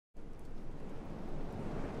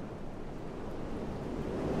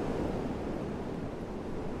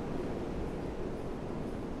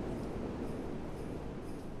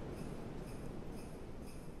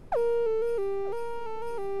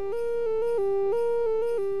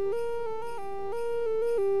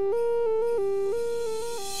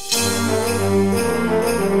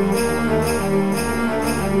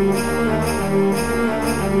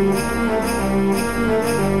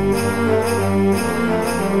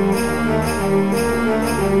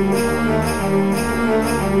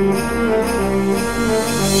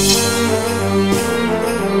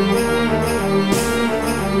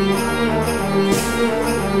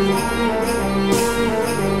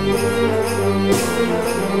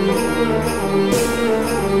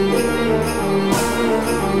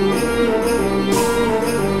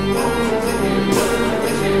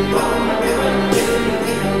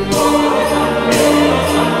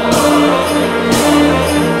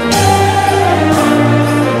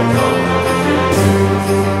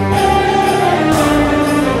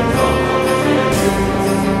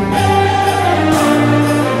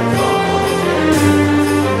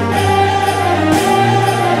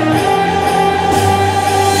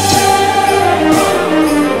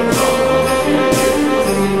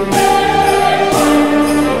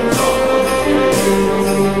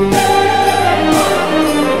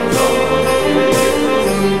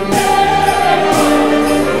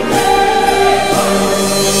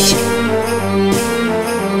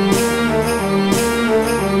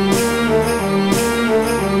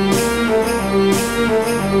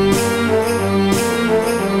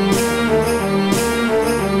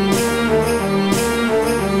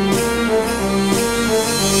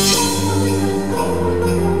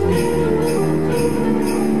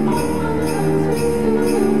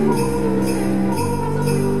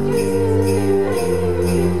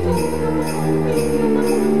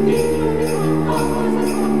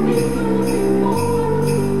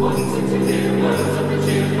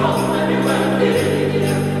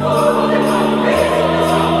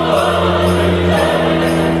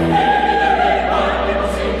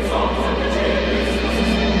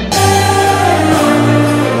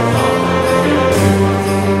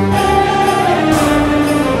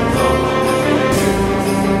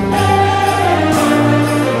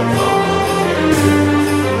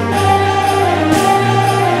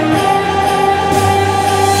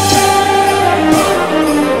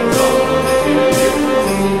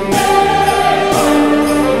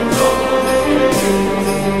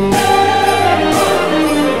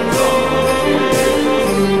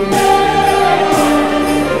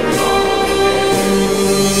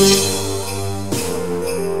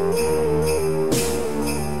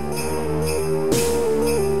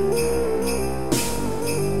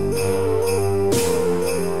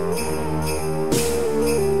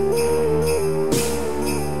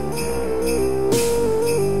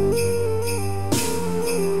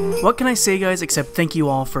What can I say, guys, except thank you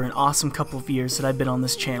all for an awesome couple of years that I've been on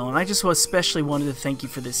this channel, and I just especially wanted to thank you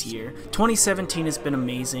for this year. 2017 has been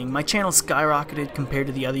amazing. My channel skyrocketed compared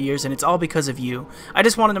to the other years, and it's all because of you. I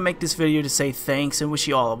just wanted to make this video to say thanks and wish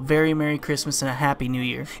you all a very Merry Christmas and a Happy New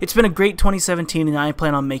Year. It's been a great 2017, and I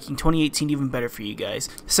plan on making 2018 even better for you guys.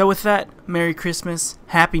 So with that, Merry Christmas,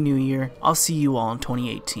 Happy New Year. I'll see you all in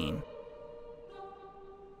 2018.